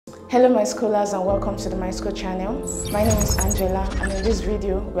Hello my scholars and welcome to the Myschool channel. My name is Angela and in this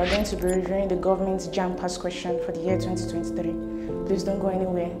video we are going to be reviewing the government's JAMB past question for the year 2023. Please don't go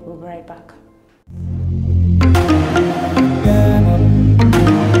anywhere, we'll be right back.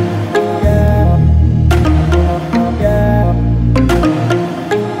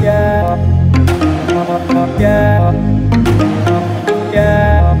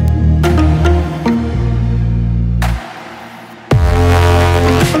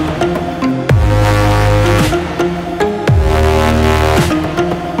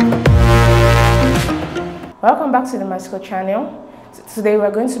 Welcome back to the Myschool channel. Today we are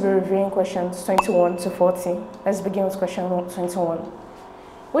going to be reviewing questions 21 to 40. Let's begin with question 21.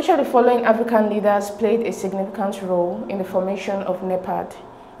 Which of the following African leaders played a significant role in the formation of NEPAD?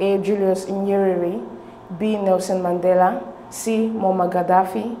 A. Julius Nyerere, B. Nelson Mandela, C. Muammar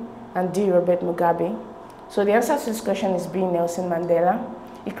Gaddafi, and D. Robert Mugabe. So the answer to this question is B. Nelson Mandela.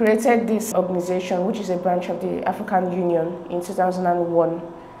 He created this organization, which is a branch of the African Union, in 2001.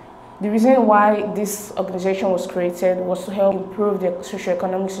 The reason why this organization was created was to help improve the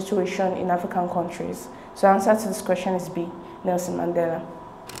socio-economic situation in African countries. So the answer to this question is B. Nelson Mandela.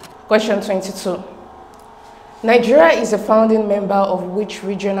 Question 22. Nigeria is a founding member of which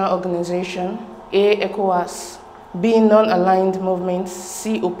regional organization? A. ECOWAS, B. Non-aligned movements,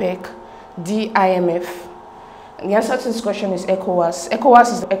 C. OPEC, D. IMF. And the answer to this question is ECOWAS.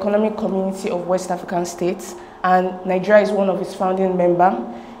 ECOWAS is the economic community of West African states and Nigeria is one of its founding members.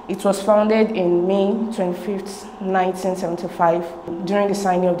 It was founded in May 25th, 1975 during the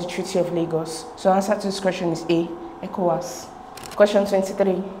signing of the Treaty of Lagos. So the answer to this question is A. ECOWAS. Question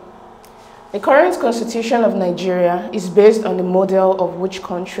 23. The current constitution of Nigeria is based on the model of which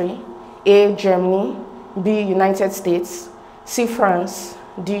country? A. Germany, B. United States, C. France,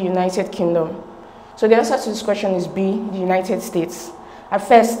 D. United Kingdom. So the answer to this question is B. The United States. At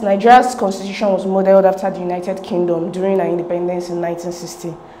first, Nigeria's constitution was modeled after the United Kingdom during our independence in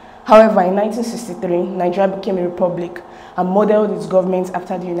 1960. However, in 1963, Nigeria became a republic and modeled its government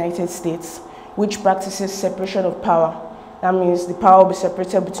after the United States, which practices separation of power. That means the power will be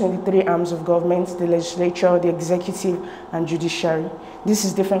separated between the three arms of government, the legislature, the executive, and judiciary. This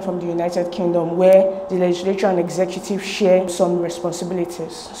is different from the United Kingdom, where the legislature and executive share some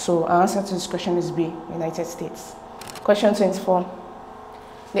responsibilities. So our answer to this question is B, United States. Question 24.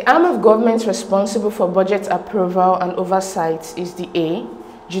 The arm of government responsible for budget approval and oversight is the A.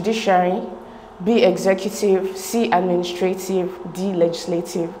 Judiciary, B. Executive, C. Administrative, D.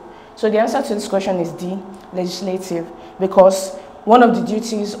 Legislative. So the answer to this question is D. Legislative, because one of the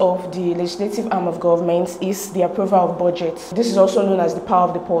duties of the legislative arm of government is the approval of budget. This is also known as the power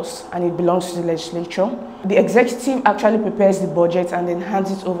of the purse and it belongs to the legislature. The executive actually prepares the budget and then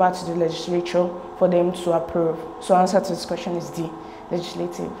hands it over to the legislature for them to approve. So answer to this question is D.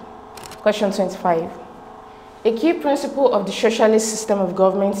 Legislative. Question 25. A key principle of the socialist system of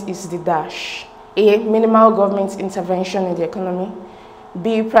government is the dash. A. Minimal government intervention in the economy.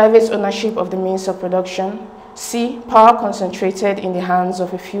 B. Private ownership of the means of production. C. Power concentrated in the hands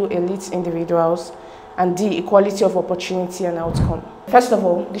of a few elite individuals. And D. Equality of opportunity and outcome. First of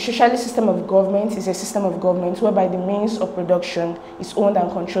all, the socialist system of government is a system of government whereby the means of production is owned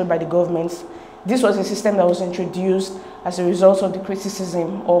and controlled by the government. This was a system that was introduced as a result of the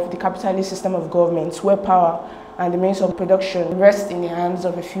criticism of the capitalist system of government, where power and the means of production rest in the hands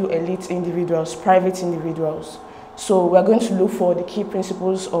of a few elite individuals, private individuals. So we are going to look for the key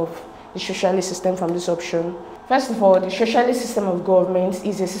principles of the socialist system from this option. First of all, the socialist system of government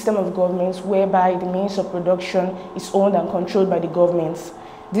is a system of government whereby the means of production is owned and controlled by the government.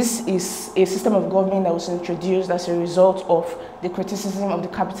 This is a system of government that was introduced as a result of the criticism of the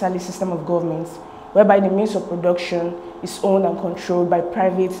capitalist system of government, whereby the means of production is owned and controlled by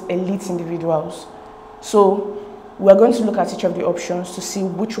private elite individuals. So we are going to look at each of the options to see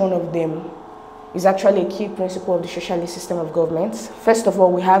which one of them is actually a key principle of the socialist system of government. First of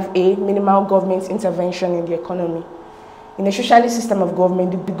all, we have A. Minimal government intervention in the economy. In the socialist system of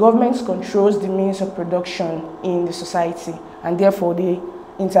government, the government controls the means of production in the society and therefore they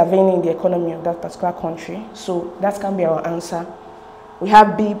intervene in the economy of that particular country. So that can be our answer. We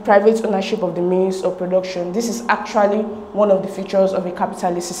have B. Private ownership of the means of production. This is actually one of the features of a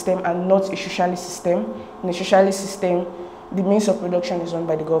capitalist system and not a socialist system. In a socialist system, the means of production is owned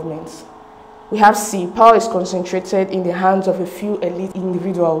by the government. We have C. Power is concentrated in the hands of a few elite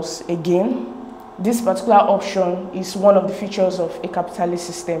individuals. Again, this particular option is one of the features of a capitalist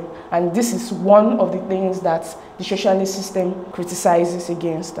system, and this is one of the things that the socialist system criticizes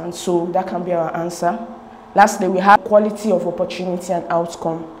against, and so that can be our answer. Lastly, we have quality of opportunity and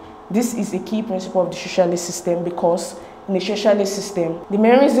outcome. This is a key principle of the socialist system because in a socialist system. The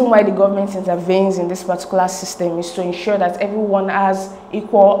main reason why the government intervenes in this particular system is to ensure that everyone has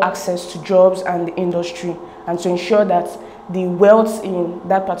equal access to jobs and the industry, and to ensure that the wealth in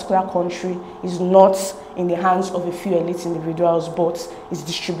that particular country is not in the hands of a few elite individuals, but is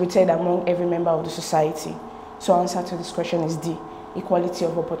distributed among every member of the society. So answer to this question is D, equality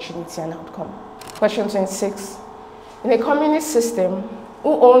of opportunity and outcome. Question 26. In a communist system, who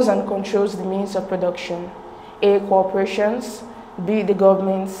owns and controls the means of production? A, corporations, B, the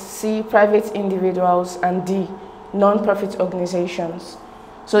government, C, private individuals, and D, non-profit organizations.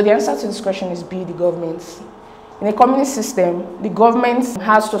 So the answer to this question is B, the government. In a communist system, the government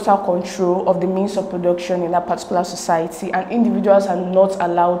has total control of the means of production in that particular society, and individuals are not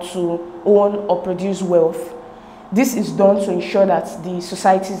allowed to own or produce wealth. This is done to ensure that the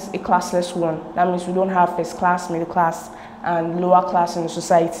society is a classless one. That means we don't have first class, middle class, and lower class in the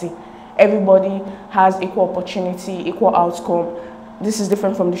society. Everybody has equal opportunity, equal outcome. This is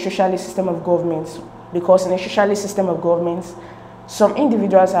different from the socialist system of government, because in a socialist system of government, some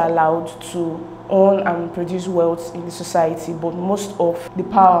individuals are allowed to own and produce wealth in the society, but most of the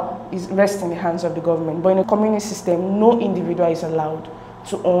power rests in the hands of the government. But in a communist system, no individual is allowed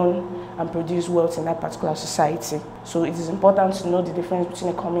to own and produce wealth in that particular society. So it is important to know the difference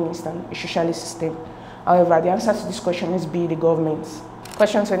between a communist and a socialist system. However, the answer to this question is B, the government.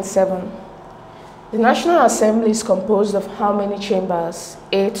 Question 27. The National Assembly is composed of how many chambers?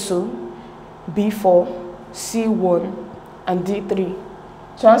 A, 2, B, 4, C, 1, and D, 3.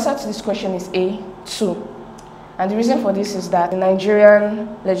 So answer to this question is A, 2. And the reason for this is that the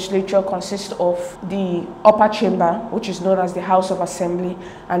Nigerian legislature consists of the upper chamber, which is known as the House of Assembly,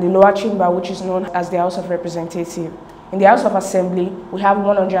 and the lower chamber, which is known as the House of Representatives. In the House of Assembly, we have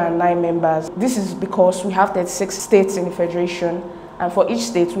 109 members. This is because we have 36 states in the federation, and for each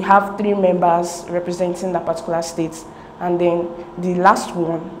state, we have 3 members representing that particular state. And then the last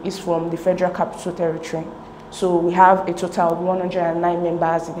one is from the Federal Capital Territory. So we have a total of 109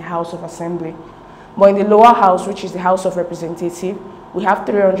 members in the House of Assembly. But in the lower house, which is the House of Representatives, we have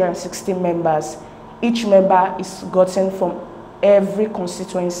 360 members. Each member is gotten from every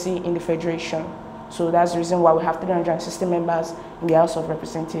constituency in the federation. So that's the reason why we have 360 members in the House of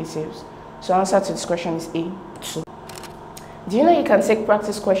Representatives. So answer to this question is A, 2. Do you know you can take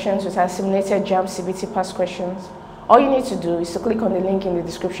practice questions with our simulated JAMB CBT past questions? All you need to do is to click on the link in the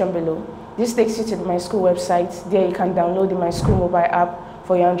description below. This takes you to the Myschool website. There you can download the Myschool mobile app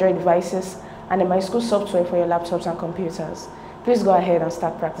for your Android devices and the Myschool software for your laptops and computers. Please go ahead and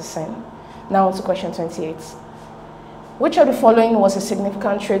start practicing. Now on to question 28. Which of the following was a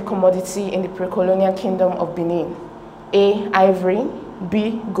significant trade commodity in the pre-colonial kingdom of Benin? A, ivory,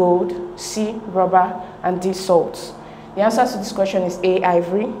 B, gold, C, rubber, and D, salt. The answer to this question is A,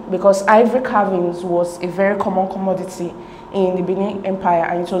 ivory, because ivory carvings was a very common commodity in the Benin Empire,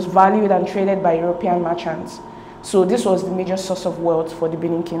 and it was valued and traded by European merchants. So this was the major source of wealth for the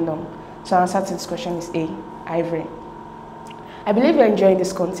Benin Kingdom. So the answer to this question is A, ivory. I believe you're enjoying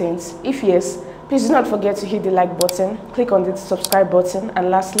this content. If yes, please do not forget to hit the like button, click on the subscribe button, and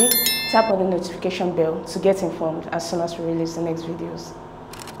lastly, tap on the notification bell to get informed as soon as we release the next videos.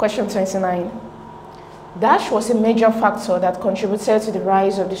 Question 29. Dash was a major factor that contributed to the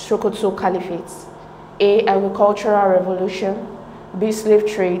rise of the Sokoto Caliphate. A, agricultural revolution, B, slave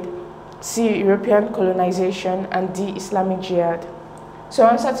trade, C, European colonization, and D, Islamic jihad. So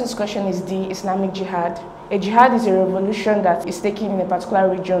answer to this question is D, Islamic jihad. A jihad is a revolution that is taken in a particular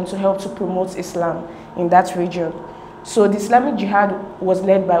region to help to promote Islam in that region. So the Islamic jihad was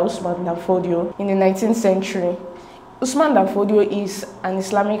led by Usman Dan Fodio in the 19th century. Usman Dan Fodio is an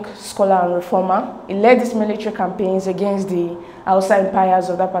Islamic scholar and reformer. He led these military campaigns against the Hausa empires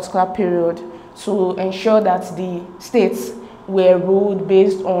of that particular period to ensure that the states were ruled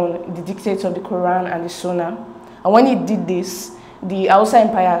based on the dictates of the Quran and the Sunnah. And when he did this, the Hausa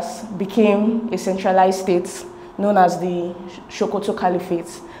empires became a centralized state known as the Sokoto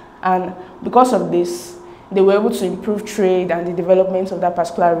Caliphate. And because of this, they were able to improve trade and the development of that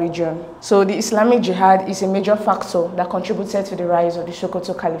particular region. So the Islamic jihad is a major factor that contributed to the rise of the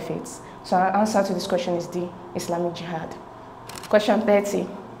Sokoto Caliphate. So our answer to this question is D, Islamic jihad. Question 30.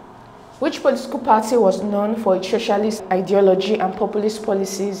 Which political party was known for its socialist ideology and populist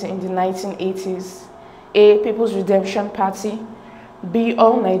policies in the 1980s? A, People's Redemption Party, B,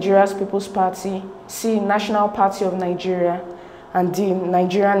 All Nigeria's People's Party, C, National Party of Nigeria, and D,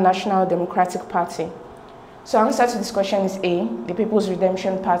 Nigerian National Democratic Party. So answer to this question is A, the People's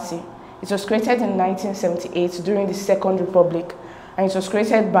Redemption Party. It was created in 1978 during the Second Republic, and it was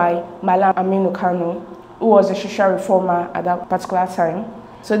created by Malam Aminu Kano, who was a social reformer at that particular time.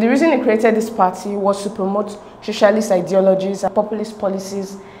 So the reason he created this party was to promote socialist ideologies and populist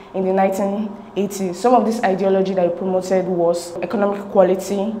policies in the 1980s. Some of this ideology that he promoted was economic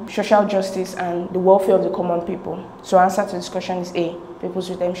equality, social justice, and the welfare of the common people. So answer to this question is A, People's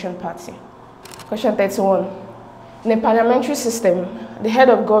Redemption Party. Question 31. In a parliamentary system, the head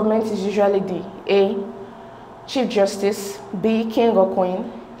of government is usually the A, Chief Justice, B, King or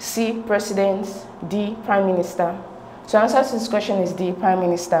Queen, C, President, D, Prime Minister. So answer to this question is D, Prime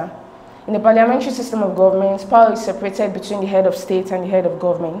Minister. In the parliamentary system of government, power is separated between the head of state and the head of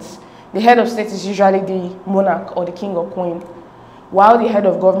government. The head of state is usually the monarch or the king or queen, while the head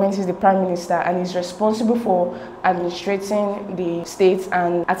of government is the prime minister and is responsible for administrating the state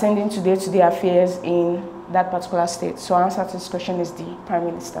and attending to day-to-day affairs in that particular state. So answer to this question is D, Prime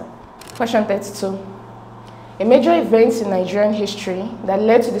Minister. Question 32. A major event in Nigerian history that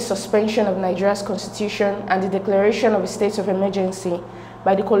led to the suspension of Nigeria's constitution and the declaration of a state of emergency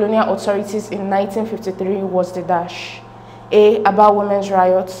by the colonial authorities in 1953 was the dash. A, Aba Women's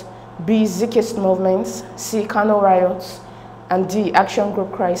Riots, B, Zikist movements, C, Kano Riots, and D, Action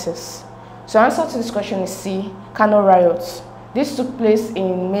Group Crisis. So answer to this question is C, Kano Riots. This took place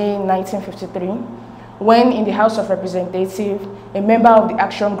in May 1953 when in the House of Representatives, a member of the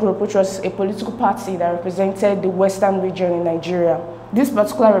Action Group, which was a political party that represented the western region in Nigeria. This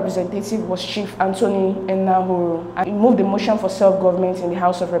particular representative was Chief Anthony Enahoro, and he moved the motion for self-government in the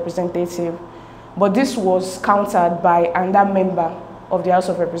House of Representatives. But this was countered by another member of the House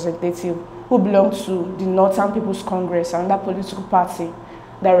of Representatives who belonged to the Northern People's Congress, and that political party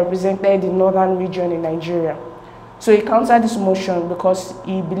that represented the northern region in Nigeria. So he countered this motion because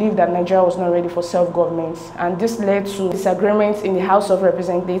he believed that Nigeria was not ready for self-government, and this led to disagreements in the House of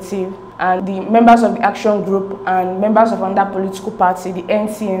Representatives, and the members of the Action Group and members of another political party, the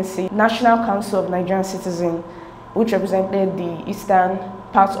NCNC, National Council of Nigerian Citizens, which represented the eastern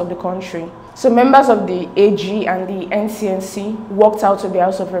part of the country. So members of the AG and the NCNC walked out of the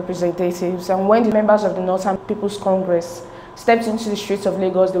House of Representatives, and when the members of the Northern People's Congress stepped into the streets of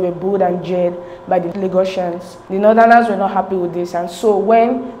Lagos, they were booed and jeered by the Lagosians. The Northerners were not happy with this, and so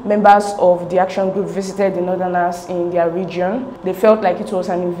when members of the Action Group visited the Northerners in their region, they felt like it was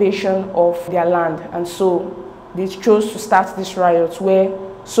an invasion of their land, and so they chose to start this riot where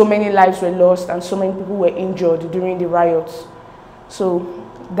so many lives were lost and so many people were injured during the riots. So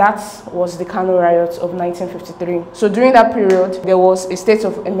that was the Kano riots of 1953. So during that period, there was a state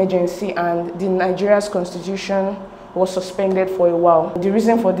of emergency and the Nigeria's constitution was suspended for a while. The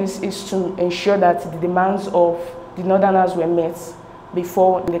reason for this is to ensure that the demands of the Northerners were met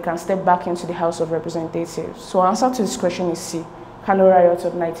before they can step back into the House of Representatives. So answer to this question is C, Kano riots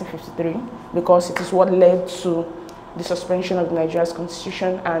of 1953, because it is what led to the suspension of Nigeria's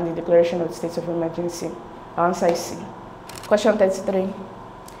constitution and the declaration of the state of emergency. Our answer is C. Question 33.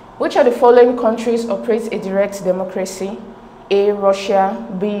 Which of the following countries operates a direct democracy? A, Russia,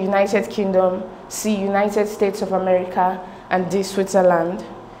 B, United Kingdom, C, United States of America, and D, Switzerland.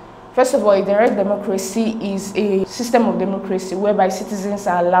 First of all, a direct democracy is a system of democracy whereby citizens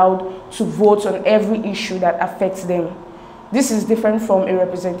are allowed to vote on every issue that affects them. This is different from a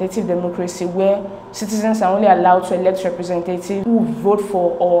representative democracy where citizens are only allowed to elect representatives who vote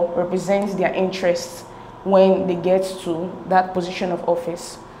for or represent their interests when they get to that position of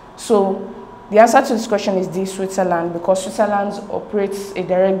office. So the answer to this question is D, Switzerland, because Switzerland operates a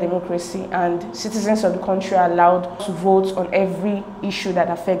direct democracy and citizens of the country are allowed to vote on every issue that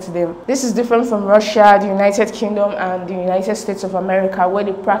affects them. This is different from Russia, the United Kingdom, and the United States of America, where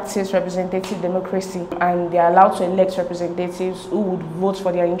they practice representative democracy and they are allowed to elect representatives who would vote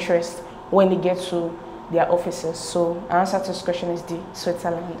for their interests when they get to their offices. So our answer to this question is D,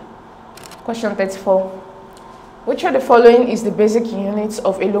 Switzerland. Question 34. Which of the following is the basic unit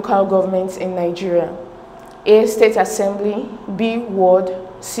of a local government in Nigeria? A, State Assembly, B, Ward,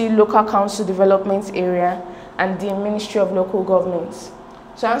 C, Local Council Development Area, and D, Ministry of Local Governments.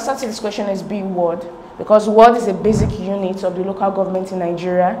 So answer to this question is B, Ward, because Ward is a basic unit of the local government in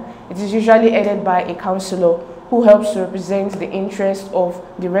Nigeria. It is usually headed by a councillor who helps to represent the interests of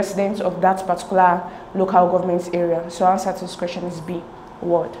the residents of that particular local government area. So answer to this question is B,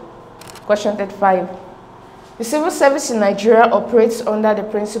 Ward. Question 35. The civil service in Nigeria operates under the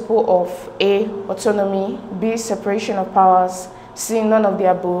principle of A, autonomy, B, separation of powers, C, none of the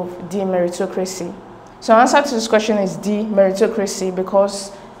above, D, meritocracy. So answer to this question is D, meritocracy,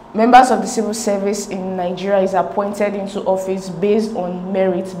 because members of the civil service in Nigeria is appointed into office based on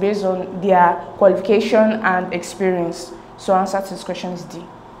merit, based on their qualification and experience. So answer to this question is D,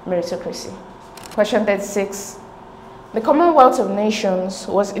 meritocracy. Question 36. The Commonwealth of Nations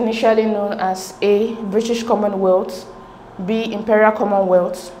was initially known as A, British Commonwealth, B, Imperial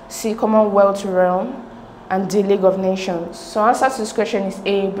Commonwealth, C, Commonwealth Realm, and D, League of Nations? So answer to this question is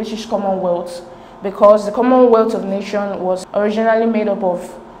A, British Commonwealth, because the Commonwealth of Nations was originally made up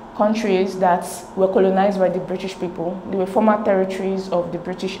of countries that were colonized by the British people. They were former territories of the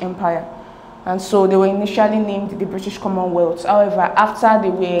British Empire, and so they were initially named the British Commonwealth. However, after they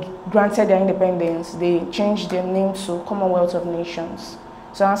were granted their independence, they changed their name to Commonwealth of Nations.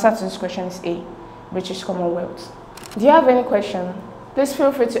 So answer to this question is A, British Commonwealth. Do you have any question? Please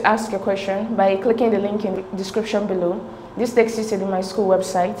feel free to ask your question by clicking the link in the description below. This takes you to the Myschool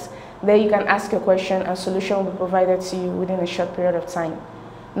website. There you can ask your question and solution will be provided to you within a short period of time.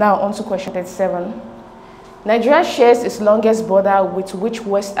 Now on to question 37. Nigeria shares its longest border with which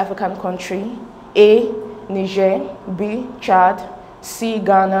West African country? A, Niger, B, Chad, C,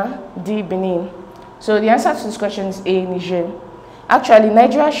 Ghana, D, Benin. So the answer to this question is A, Niger. Actually,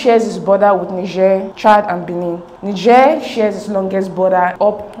 Nigeria shares its border with Niger, Chad, and Benin. Niger shares its longest border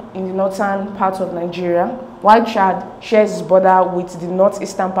up in the northern part of Nigeria, while Chad shares its border with the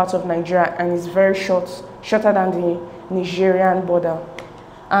northeastern part of Nigeria and is very shorter than the Nigerian border.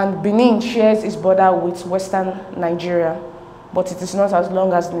 And Benin shares its border with western Nigeria, but it is not as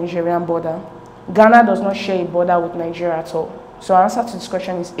long as the Nigerian border. Ghana does not share a border with Nigeria at all. So our answer to this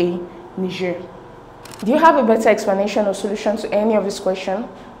question is A, Niger. Do you have a better explanation or solution to any of this question?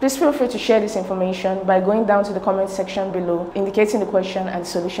 Please feel free to share this information by going down to the comment section below, indicating the question and the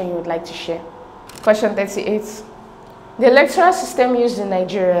solution you would like to share. Question 38. The electoral system used in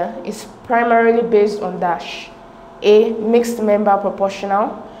Nigeria is primarily based on dash. A, mixed member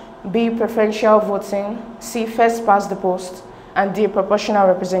proportional, B, preferential voting, C, first past the post, and D, proportional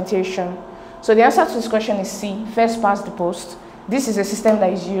representation. So the answer to this question is C, first past the post. This is a system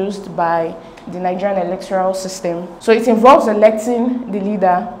that is used by the Nigerian electoral system. So it involves electing the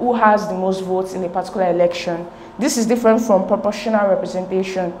leader who has the most votes in a particular election. This is different from proportional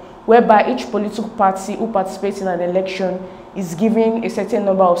representation, whereby each political party who participates in an election is given a certain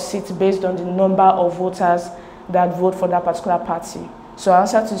number of seats based on the number of voters that vote for that particular party. So our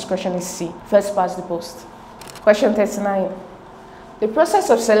answer to this question is C, first past the post. Question 39. The process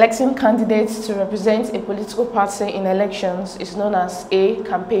of selecting candidates to represent a political party in elections is known as A,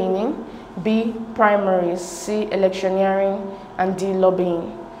 campaigning, B, primaries, C, electioneering, and D,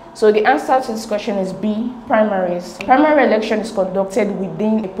 lobbying. So the answer to this question is B, primaries. Primary election is conducted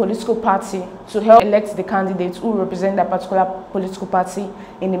within a political party to help elect the candidates who represent that particular political party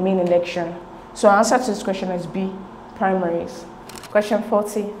in the main election. So our answer to this question is B, primaries. Question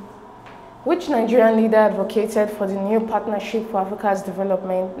 40. Which Nigerian leader advocated for the new Partnership for Africa's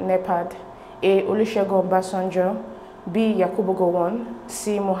Development, NEPAD? A, Olusegun Obasanjo, B, Yakubu Gowon,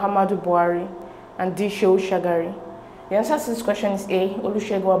 C, Muhammadu Buhari, and D, Shehu Shagari. The answer to this question is A,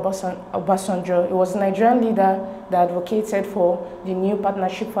 Olusegun Obasanjo. He was a Nigerian leader that advocated for the new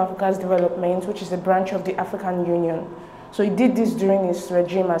Partnership for Africa's Development, which is a branch of the African Union. So he did this during his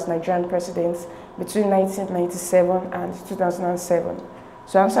regime as Nigerian president between 1997 and 2007.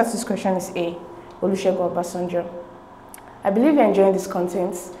 So the answer to this question is A, Olusegun Obasanjo. I believe you're enjoying this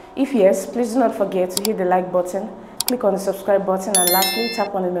content. If yes, please do not forget to hit the like button, click on the subscribe button, and lastly,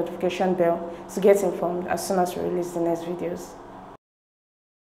 tap on the notification bell to get informed as soon as we release the next videos.